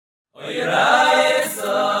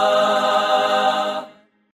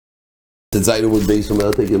תזיין עמוד בייס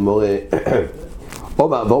אומרת הגמורה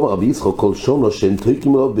ואומר רבי יצחק כל שונו שאין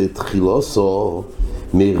תויקים לו בתחילוסו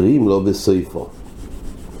מרים לו בסויפו.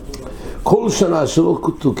 כל שנה שלא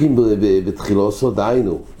תוקים בתחילוסו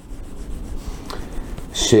דיינו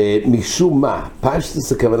שמשום מה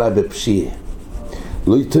פשטס הכוונה בפשיע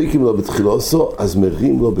לא תויקים לו בתחילוסו אז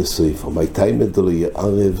מרים לו בסויפו. מתי מדלו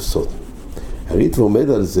יערב סוד הריט ועומד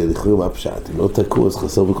על זה לכאורה מה פשט אם לא תקעו אז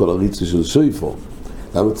חסר בכל הריצו של סויפו.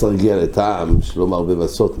 למה צריך להגיע לטעם שלא מרבה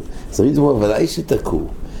בסוד? צריך לומר, ודאי שתקעו.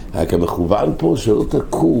 רק המכוון פה שלא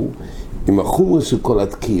תקעו עם החומר של כל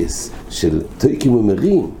התקייס, של תויקים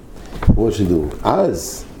ומרים, כמו שדעו.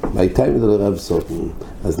 אז, מתי מדבר רב סוד?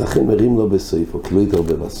 אז לכן מרים לו בסויפו, כי לא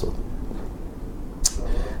יתרבה בסוד.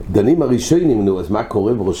 דנים הראשונים, נו, אז מה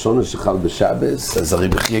קורה בראשון שחל בשבס? אז הרי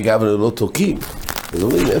בכי אגב לא תוקים. אז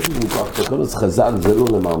אומרים, איפה זה מכוח תקון? אז חז"ל זה לא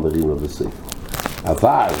נאמר מרים לו בסויפו.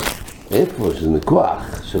 אבל, איפה שזה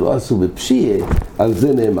מכוח שלא עשו בפשיעה, על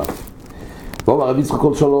זה נאמר. ואומר רבי יצחק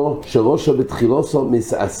כל שונו שראשו בתחילוסו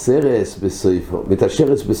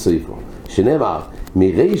מתאשרס בסויפו, שנאמר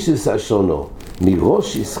מרישס השונו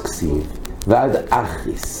מראשיס כסיב ועד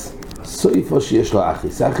אחריס, סויפו שיש לו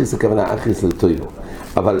אחריס, אחריס הכוונה אחריס לטויבו,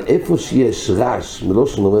 אבל איפה שיש רש,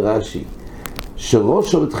 מלושן אומר רש"י,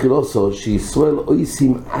 שראשו בתחילוסו שישראל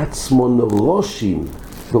עושים עצמו נרושים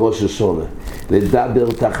בראש השונה,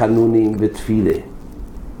 לדבר תחנונים ותפילה.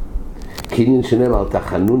 קניין שנאמר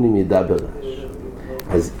תחנונים ידבר רש.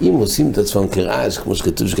 אז אם עושים את עצמם כרעש, כמו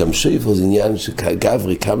שכתוב שגם שופר זה עניין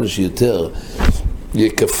שגברי כמה שיותר יהיה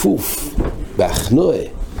כפוף בהכנועה.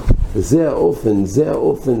 זה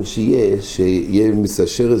האופן שיהיה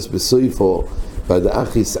מסשרס בסויפו ועד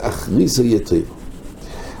אחריסו יהיה טוב.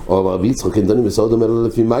 או רבי יצחק דנים בסוד אומר לו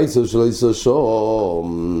לפי מייסר שלא יסו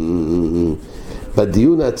שום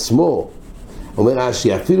בדיון עצמו אומר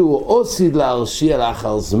רש"י אפילו הוא עושיד להרשיע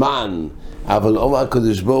לאחר זמן אבל אומר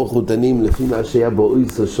הקדוש ברוך הוא דנים לפי מה שהיה בו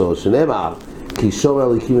יסו שור שנאמר כי שור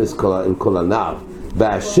הליקים אל כל הנער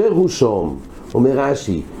באשר הוא שום אומר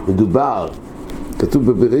רש"י מדובר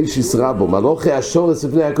כתוב בבראשיס רבו מלוכי השורס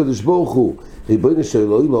לפני הקדוש ברוך הוא ריבונו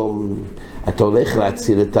של עולם אתה הולך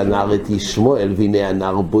להציל את הנער את ישמעאל והנה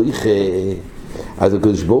הנער בויכה אז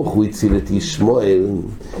הקדוש ברוך הוא הציל את ישמעאל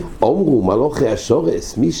אומרו מלוכי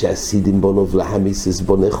השורס מי שעשידים בונו ולהמיסס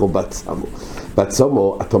בונךו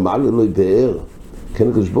בצומו אתה מעל אלוהי באר כן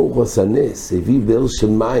הקדוש ברוך הוא עשה נס הביא באר של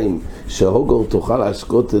מים שהוגר תוכל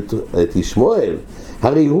להשקות את ישמעאל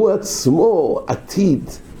הרי הוא עצמו עתיד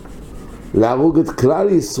להרוג את כלל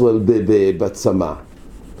ישראל בצמא.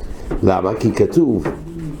 למה? כי כתוב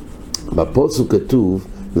בפוסוק כתוב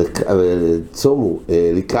צומו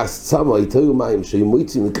לקרס צמו היתרו מים שהיו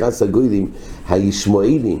מויצים לקרס הגוילים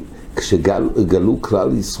הישמעאלים כשגלו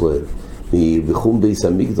כלל ישראל בחום בית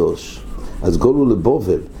המקדש אז גולו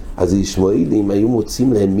לבובל אז הישמעאלים היו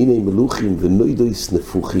מוצאים להם מיני מלוכים ונוידויס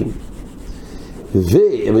נפוחים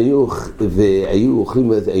והם היו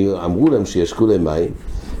אוכלים אמרו להם שישקו להם מים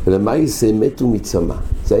ולמייס מתו מצמא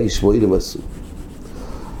זה הישמעאלים עשו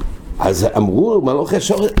אז אמרו מלוכי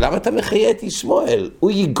השורס למה אתה מחיה את ישמעאל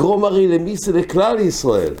הוא יגרום הרי למיסה לכלל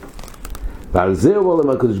ישראל ועל זה אומר להם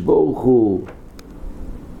הקדוש ברוך הוא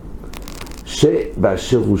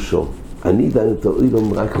שבאשר הוא שום אני דן את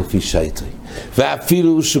העולם רק לפי שייטרי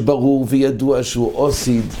ואפילו שברור וידוע שהוא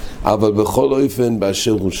עושיד אבל בכל אופן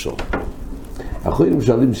באשר הוא שום. אחרים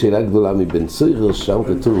שואלים שאלה גדולה מבן סוירר שם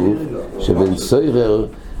כתוב שבן סוירר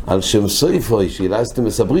על שם סויפוי שאילסתם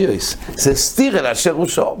מסבריוס זה סתיר אל אשר הוא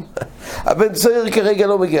שום הבן סוירר כרגע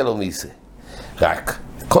לא מגיע לו מיסה רק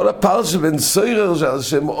כל הפער של בן סוירר שעל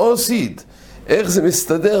שם עושיד איך זה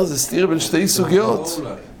מסתדר זה סתיר בין שתי סוגיות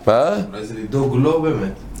מה? אולי זה לדאוג לו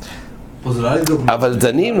באמת אבל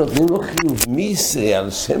דנים נותנים לו חיוב מיסה על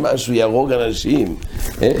שם משהו ירוג אנשים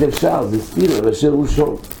איך אפשר? זה סתיר אל אשר הוא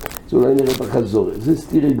שום זה אולי נראה בחזור זה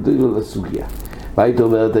סתיר גדול לסוגיה והיית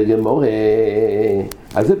אומרת הגמורה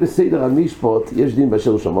אז זה בסדר המשפט יש דין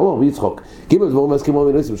באשר הוא שם אמר ויצחוק גימל דבורים אז כמו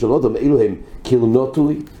מנוסים שלא אדם אילו הם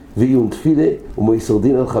קרנוטוי ועיון תפילה ומויסר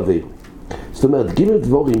דין על חבר זאת אומרת גימל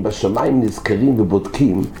דבורים בשמיים נזכרים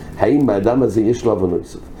ובודקים האם באדם הזה יש לו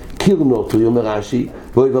אבנויסов קרנוטוי אומר רש"י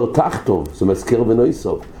ועבר תחתום זה מזכיר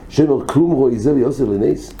בנויסов שאומר כלום רואי זה ויוסר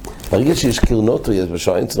לנס ברגע שיש קרנוטוי אז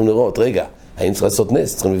בשעיים צריכים לראות רגע האם צריך לעשות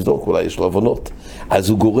נס, צריכים לבדוק, אולי יש לו אבונות. אז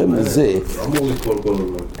הוא גורם לזה,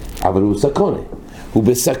 אבל הוא סקונה. הוא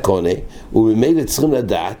בסקונה, וממילא צריכים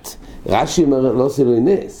לדעת, רש"י אומר, לא עושה לו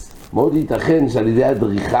נס. מאוד ייתכן שעל ידי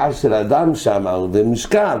הדריכה של האדם שם,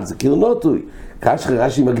 ומשקל, זה קרנוטוי. כאשר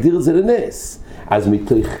רש"י מגדיר את זה לנס. אז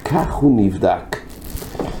מתוך כך הוא נבדק.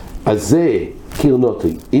 אז זה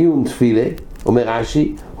קרנותי, עיון תפילה, אומר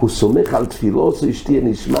רש"י, הוא סומך על תפילו, so שתהיה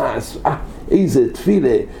נשמע, איזה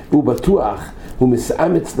תפילה, הוא בטוח, הוא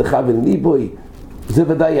מסאמץ לך וליבוי, זה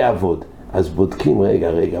ודאי יעבוד. אז בודקים,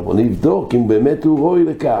 רגע, בוא נבדוק אם באמת הוא רואי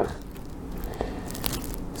לכך.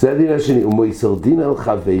 זה הדין השני, ומויסר דין על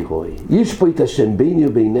חווי רואי. יש פה את השם ביני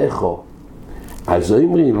ובינךו. אז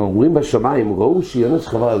אומרים בשמיים, ראו שיונס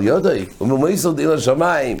חבר על יודוי, ומויסר דין על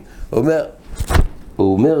שמיים.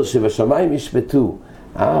 הוא אומר שבשמיים ישפטו.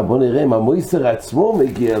 בוא נראה אם המויסר עצמו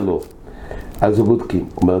מגיע לו. אז הוא בודקים.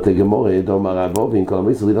 אומרת הגמורה, דומר רבובין, כל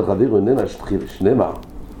המויסר דין על חווי רואי, ננה שנאמר.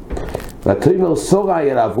 ותאמר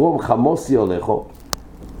סוראי אל אברום חמוסי הולכו,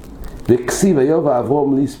 וכסיב איוב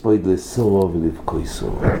אברום לספויד לסורו ולבכוי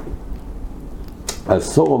סורו. אז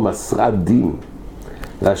סורו מסרה דין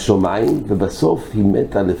לשומיים, ובסוף היא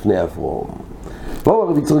מתה לפני אברום. בואו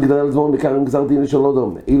רבי יצחק גדל על דבורם בקרם גזר דין לשלו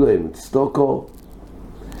דום. אילו הם צדוקו,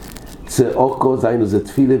 צעוקו, זיינו זה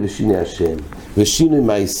תפילה ושיני השם, ושיני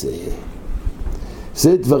מייסה.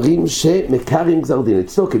 זה דברים שמקרים גזר דין.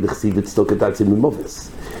 צדוקה דכסיב וצדוקה תעצים ממובס.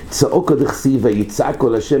 צעוקו דכסיב ויצעקו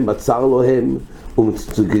לשם בצר להם,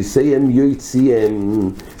 ומצגיסיהם יויציהם.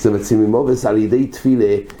 זה מצים ממובס על ידי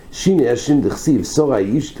תפילה. שיני השם דכסיב,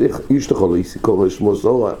 סוראי ישתכו לו, קורא שמו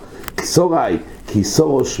סוראי, כי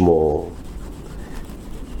סורו שמו.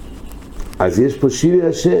 אז יש פה שיני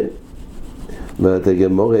השם. אומרת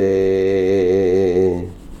הגמורה,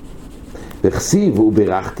 וכסיב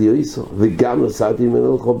וברכתי יויסו, וגם נוסעתי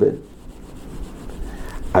ממנו לחובן.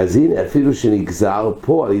 אז הנה, אפילו שנגזר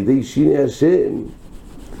פה על ידי שיני השם,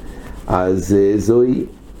 אז זוהי,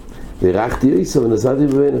 ורכתי יויסו ונסעתי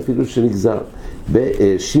ממנו אפילו שנגזר.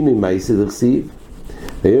 בשיני מייסה דכסיב,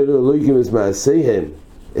 ואילו אלוהיקים את מעשיהם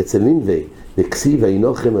אצל נינבי, וכסיב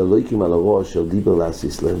אינוכם אלוהיקים על הראש אשר דיבר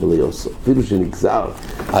לעשיס להם וליוסו. אפילו שנגזר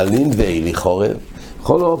על נינבי לחורב,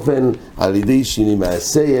 בכל אופן על ידי שיני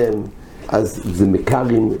מעשיהם, אז זה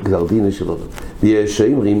מקרים גזר דין שלו. ויש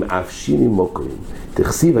שאומרים אף שיני מוקרים.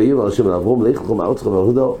 תכסיב היום על השם על אברום לך לכם ארצך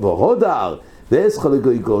והודר ואסך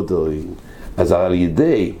לגוי גודוי. אז על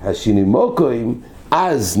ידי השיני מוקרים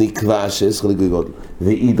אז נקבע שאסך לגוי גודוי.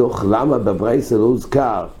 ואידוך למה בברייסה לא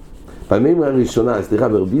הוזכר במימרה הראשונה, סליחה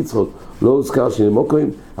ברבי יצחק לא הוזכר שיני מוקרים,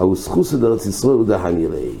 אבל זכוס לארץ ישראל הוא דהני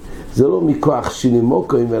ראי. זה לא מכוח שיני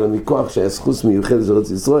מוקרים אלא מכוח שהיה זכוס מיוחד של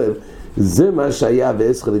ארץ ישראל. זה מה שהיה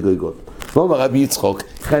באסך לגוי גודוי. ואומר רבי יצחק,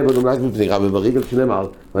 חי בו דומלק מפני רבי ברגל שנאמר,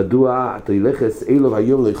 מדוע אתה ילכס אילו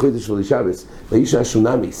היום לחודש ולשבס, ואיש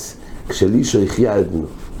השונמיס, כשלישו יחיה אדנו.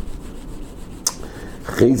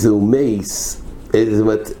 אחרי זה הוא מייס, זאת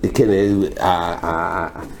אומרת, כן,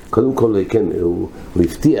 קודם כל, כן, הוא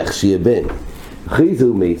הבטיח שיהיה בן. אחרי זה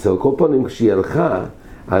הוא מייס, אבל כל פעמים כשהיא הלכה,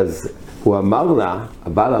 אז הוא אמר לה,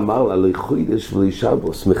 הבעל אמר לה, לחודש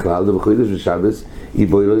ולשבס, מכלל ובחודש ושבס,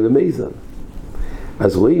 יבוא אלוהי למייזן.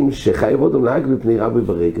 אז רואים שחייב עוד נהג בפני רבי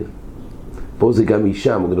ברגל. פה זה גם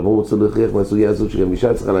אישה, אבל בואו רוצה להכריח מהסוגיה הזאת שגם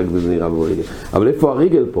אישה צריכה להג בפני רבי ברגל. אבל איפה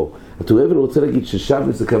הרגל פה? התורה אבן רוצה להגיד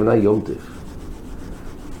ששבת זה כוונה יום טף.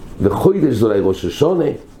 וחודש זה אולי ראש השונה,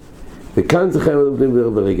 וכאן זה חייב עוד בפני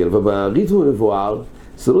ברגל. ובריתמו מבואר,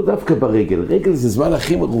 זה לא דווקא ברגל. רגל זה זמן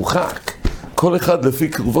הכי מרוחק. כל אחד לפי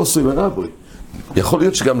קרובו סוי לרבי. יכול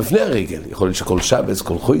להיות שגם לפני הרגל, יכול להיות שכל שבס,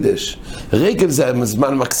 כל חודש. רגל זה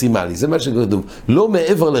הזמן מקסימלי, זה מה שכתוב, לא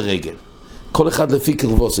מעבר לרגל. כל אחד לפי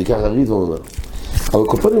קרבו, זה ככה ריתמו אומר. אבל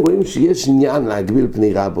כל פעם רואים שיש עניין להגביל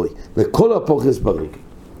פני רבוי, לכל הפוכס ברגל.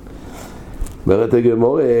 אומרת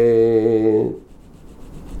הגמורה,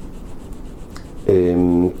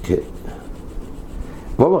 כן.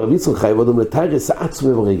 ואומר רבי יצחק חייב אדם לתרס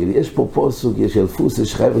עצמו ברגל. יש פה פסוק, יש אלפוס,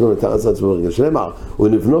 יש חייב אדם לתרס עצמו ברגל. שנאמר,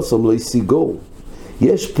 ונבנוסם לא ישיגו.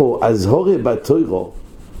 יש פה הזהורה בתוירו,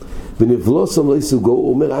 ונבלוסם לא ישיגו,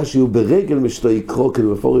 הוא אומר רש"י, הוא ברגל משתו יקרו, כדי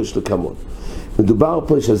מפורש לכמון. מדובר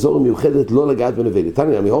פה יש הזהורה מיוחדת לא לגעת בנבלה.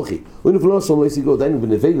 תניא מהוכי, ונבלוסם לא ישיגו, דיינו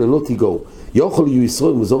בנבלה לא תיגו. יכול יהיו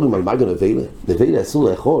ישראל מזורים על מגע נבלה. נבלה אסור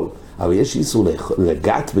לאכול, אבל יש איסור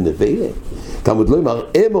לגעת בנבלה. תלמוד לא אמר,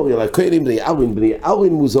 אמור אל הכהנים בני ארון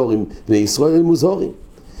מוזורים, בני ישראל מוזורים.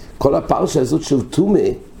 כל הפרשה הזאת של תומה,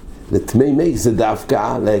 לתמי מי, זה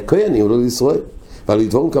דווקא לכהנים, לא לישראל. אבל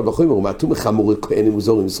לדבורם כאן בחוימר, הוא מהתומה חמור לכהנים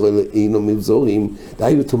מוזורים, ישראל אינו מוזורים,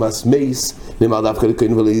 דהיינו תומאס מייס, נאמר דווקא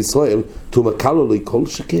לכהנים ולישראל, תומה קל לו כל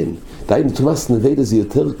שכן. דהיינו תומאס נבלה זה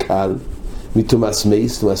יותר קל מתומאס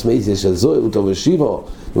מייס, תומאס מייס יש הזוהר, הוא טוב ושיבו,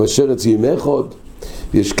 מאשר את זה ימי אחד.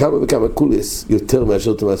 ויש כמה וכמה קולס יותר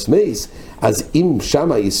מאשר תומאס מייס, אז אם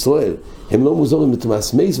שמה ישראל הם לא מוזורים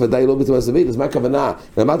בתומאס מייס, ודאי לא בתומאס נבלה, אז מה הכוונה?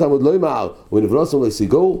 למה תלמוד לא אמר, ונבלוסם לא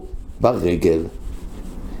ישיגו ברגל.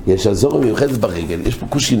 יש הזורה מיוחדת ברגל, יש פה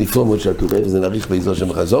קושי נפלא מאוד של התורה, וזה נעריך באיזו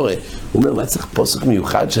שם החזורה. הוא אומר, מה צריך פוסק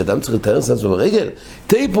מיוחד שאדם צריך לתאר את עצמו ברגל?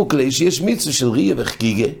 תיפוק לי שיש מצווה של ריה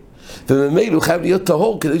וחגיגה, וממילא הוא חייב להיות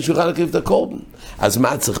טהור כדי שהוא יוכל להקריב את הקורבן. אז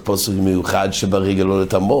מה צריך פוסק מיוחד שברגל לא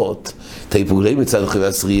לטמות? תיפוק לי מצד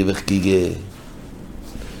חייבס ריה וחגיגה.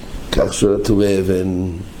 כך שואל התורה,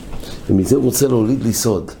 ומזה הוא רוצה להוליד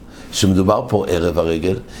ליסוד, שמדובר פה ערב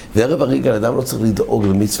הרגל, וערב הרגל אדם לא צריך לדאוג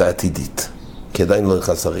למצווה עתידית. כי עדיין לא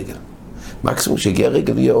נכנס הרגל. מקסימום שהגיע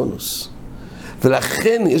הרגל יהיה אונוס.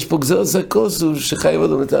 ולכן יש פה גזר זקוס שחייב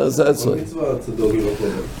אדם לתאר את עצמו.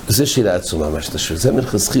 זה שאלה עצומה מה שאתה שואל. זה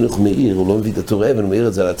מלכס חינוך מאיר, הוא לא מביא את התורה, אבל הוא מאיר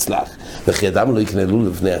את זה על הצלח. וכי אדם לא יקנה לול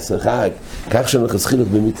לפני החג, כך שמלכס חינוך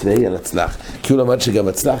במצווה על הצלח. כי הוא למד שגם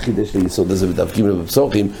הצלח חידש ליסוד הזה ודבקים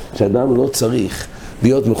לבפסוכים, שאדם לא צריך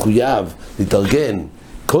להיות מחויב, להתארגן,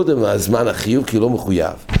 קודם הזמן החיוב כי הוא לא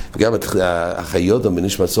מחויב. וגם החיות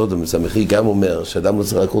בנשמת סוד ומסמכי גם אומר שאדם לא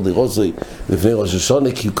צריך לקרוא דירוסי לפני ראש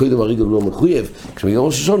השונה כי קודם הרגל הוא לא מחויב. כשמגיע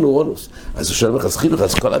ראש השונה הוא אונוס. אז הוא שואל מחסכים לך,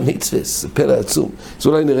 אז כל המצווה, זה פלא עצום. אז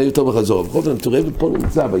אולי נראה יותר בחזור. בכל זאת, תראה ופה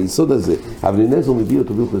נמצא ביסוד הזה. אבל נזו מביא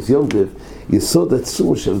אותו בלכוס יום טף, יסוד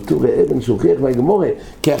עצום של תורה אבן שהוכיח מהגמורה,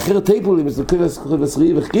 כי אחרת תיפול לי מסתכל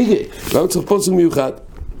לסריעי וחגיגה. למה צריך פוסק מיוחד?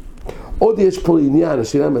 עוד יש פה עניין,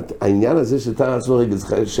 השאלה, העניין הזה של תאר עצמו רגל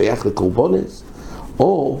זה שייך לקורבנס,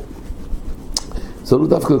 או זה לא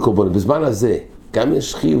דווקא לקורבנס, בזמן הזה גם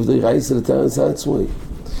יש חיוב דאורייתא לתאר עצמו.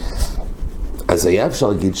 אז היה אפשר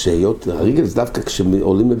להגיד שהיות הרגל זה דווקא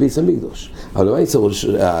כשעולים לבית המקדש, אבל למה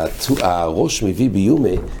הראש מביא ביומה,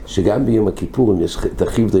 שגם ביום הכיפורים יש את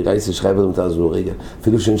החיוב דאורייתא שחייב אדם לתאר עצמו רגל,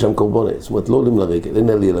 אפילו שאין שם קורבנס, זאת אומרת לא עולים לרגל, אין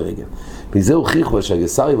עלייה לרגל. מזה הוכיחו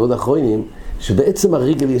שהגסרי ועוד האחרונים שבעצם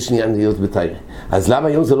הרגל יש עניין להיות בתיירה. אז למה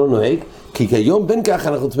היום זה לא נוהג? כי כיום בין כך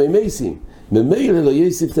אנחנו תמי מייסים. ממילא לא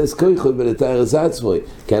יוסיף תסכוי ולתאר את עצמו,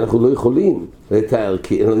 כי אנחנו לא יכולים לתאר,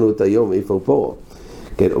 כי אין לנו את היום איפה פה.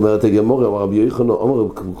 כן, אומרת הגמורה, אומר רבי יוחנן, אומר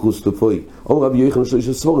קרוסטופוי, אומר רבי יוחנן שלוש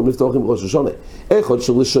סבורים לפתוח עם ראש השונה. אחד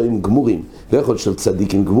של רשעים גמורים, ואחד של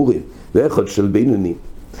צדיקים גמורים, ואחד של בינונים.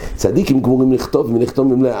 צדיקים גמורים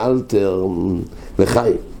נכתובים לאלתר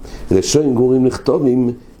לחיים. רשעים גמורים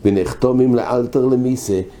נכתובים לאלתר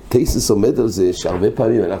למיסה. תייסס עומד על זה שהרבה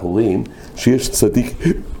פעמים אנחנו רואים שיש צדיק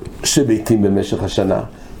שביתים במשך השנה,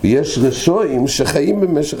 ויש רשעים שחיים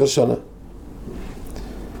במשך השנה.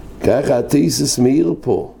 ככה התייסס מאיר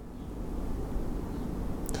פה.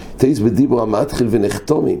 תייס בדיבור המתחיל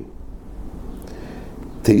ונחתומים.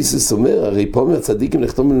 תייסס אומר, הרי פה מהצדיקים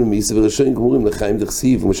נחתומים למיסה ורשעים גמורים לחיים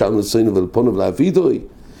דכסיב ומשל נשאינו ולפונו ולאבידוי.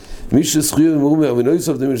 מי שזכויות אמרו מהבינוי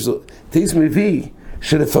סוף דמי שזו. תייס מביא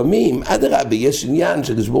שלפעמים, עד הרבי, יש עניין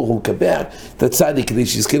שגשבור הוא מקבע את הצדיק כדי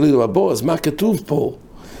שיזכה לו לבוא, אז מה כתוב פה?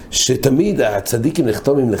 שתמיד הצדיקים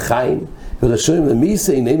נחתומים לחיים ורשעים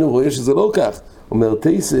למיסה, איננו רואה שזה לא כך. אומר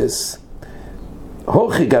תייסס,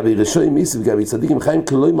 הוכי גבי רשעים מיסה וגבי צדיקים חיים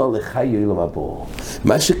כלומר לחי יועיל לבוא.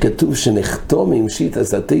 מה שכתוב שנחתום עם שיט,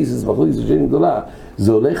 אז התייסס מחלוקת זה שאין גדולה,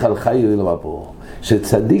 זה הולך על חי יועיל לבוא.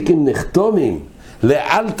 שצדיקים נחתומים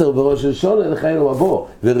לאלתר בראש השונה לחי יועיל לבוא,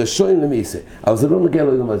 ורשעים למיסה. אבל זה לא נגיע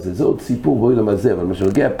לו אילם הזה, זה עוד סיפור בו אילם הזה, אבל מה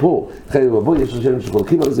שנגיע פה, חי יועיל לבוא, יש רשעים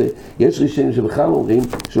שחולקים על זה, יש רשעים שבכלל אומרים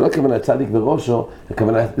שלא הכוונה צדיק בראשו,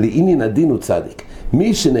 הכוונה לעניין הדין הוא צדיק.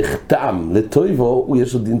 מי שנחתם לטויבו, הוא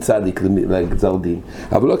יש לו דין צדיק לגזר דין.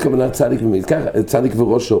 אבל לא הכוונה צדיק ומיד, צדיק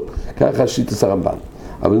וראשו, ככה שיטת הרמב"ן.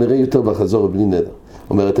 אבל נראה יותר בחזור בלי נדר.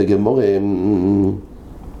 אומרת הגמורה,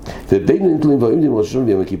 ובין נטלים ואוהים דים ראשון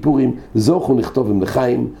ויום הכיפורים, זוכו נכתובים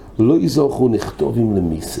לחיים, לא יזוכו נכתובים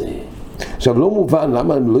למיסה. עכשיו לא מובן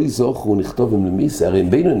למה הם לא יזוכו נכתובים למיסה, הרי הם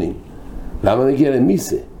בינונים. למה מגיע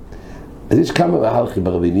למיסה? אז יש כמה מהלכים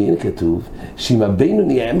ברבניים כתוב שאם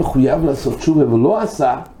הבינוני היה מחויב לעשות תשובה ולא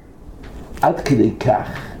עשה, עד כדי כך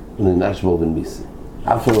הוא נענש באופן מיסה.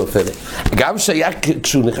 אף לא מפלא. גם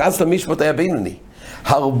כשהוא נכנס למשפט היה בינוני.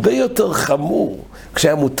 הרבה יותר חמור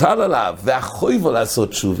כשהיה מוטל עליו והחויבו לעשות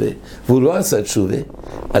תשובה והוא לא עשה תשובה,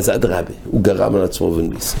 אז עד רבי, הוא גרם על עצמו באופן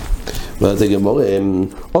מיסה. ואז הגמורה,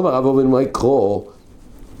 אומר רב אובן מה יקרו,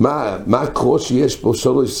 מה הקרו שיש פה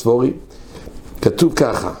שלוש ספורים? כתוב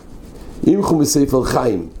ככה, ימחו מספר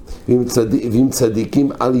חיים ועם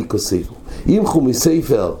צדיקים אל יקוספו. ימחו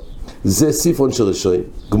מספר זה ספרון של רשעים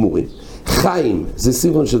גמורים, חיים זה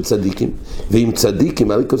ספרון של צדיקים, ועם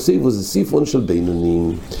צדיקים אל יקוספו זה ספרון של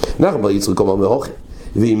בינונים. נחבר יצחק אמר מהוכן,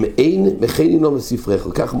 ואם אין מכנינו מספרך,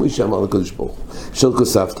 כך מוישה אמר לקדוש ברוך הוא אשר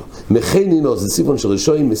כוספתו. מכנינו זה ספרון של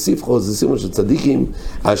רשעים, מספרו זה ספרון של צדיקים,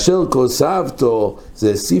 אשר כוספתו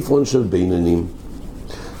זה ספרון של בינונים.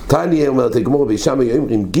 תניא אומרת הגמרא בישמעאל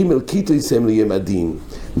אומרים ג' קיטוס הם ליום הדין.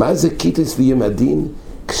 מה זה קיטוס ליום הדין?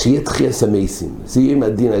 כשיהיה תחייס המייסים, זה יהיה עם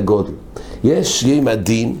הדין הגודל. יש יום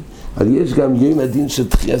הדין, אבל יש גם יום הדין של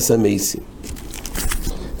תחייס המייסים.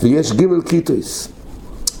 ויש גימל קיטויס.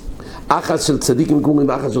 אחת של צדיקים גמורים,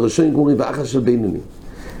 ואחת של ראשונים גמורים, ואחת של בינונים.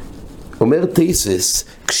 אומר תייסס,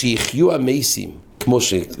 כשיחיו המייסים,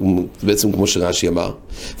 בעצם כמו שרש"י אמר,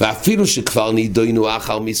 ואפילו שכבר נידונו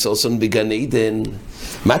אחר מסוסון בגן עדן,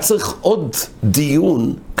 מה צריך עוד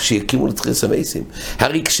דיון כשיקימו לתחייס המייסים?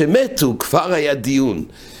 הרי כשמתו כבר היה דיון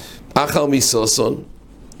אחר מסוסון,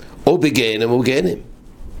 או בגיהנם או בגיהנם.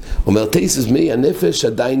 אומר תייסס, מי הנפש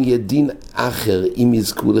עדיין יהיה דין אחר אם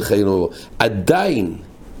יזכו לחיינו. עדיין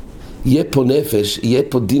יהיה פה נפש, יהיה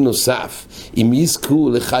פה דין נוסף אם יזכו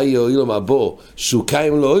לחיי אוילום הבא שהוא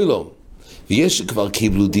קיים לאוילום, ויש שכבר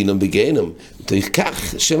קיבלו דינם בגיהנם,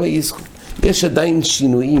 כך שמה יזכו. יש עדיין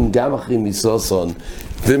שינויים גם אחרי מסוסון,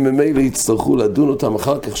 וממילא יצטרכו לדון אותם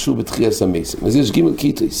אחר כך שוב בתחייס המייסים. אז יש גימל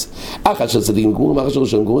קיטויס, אחת של צדיקים גמורים, אחת של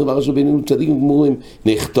ראשונים גמורים, ואחת של בינונים צדיקים גמורים,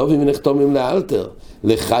 נכתובים ונחתומים לאלתר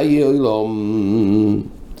לחיי אוילום.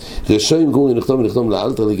 ראשונים גמורים נכתובים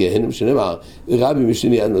לאלתר לגהנם, שנאמר רבי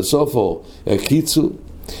משני עד לסופו הקיצו,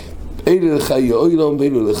 אלה לחיי אוילום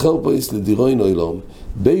ואלו לחרפויס לדירוין אוילום.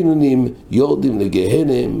 בינונים יורדים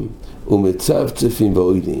לגהנם ומצפצפים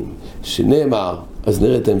באוילים, שנאמר. אז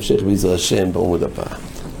נראה את ההמשך בעזרת השם בעמוד הבא.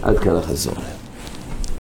 עד כאן החזור.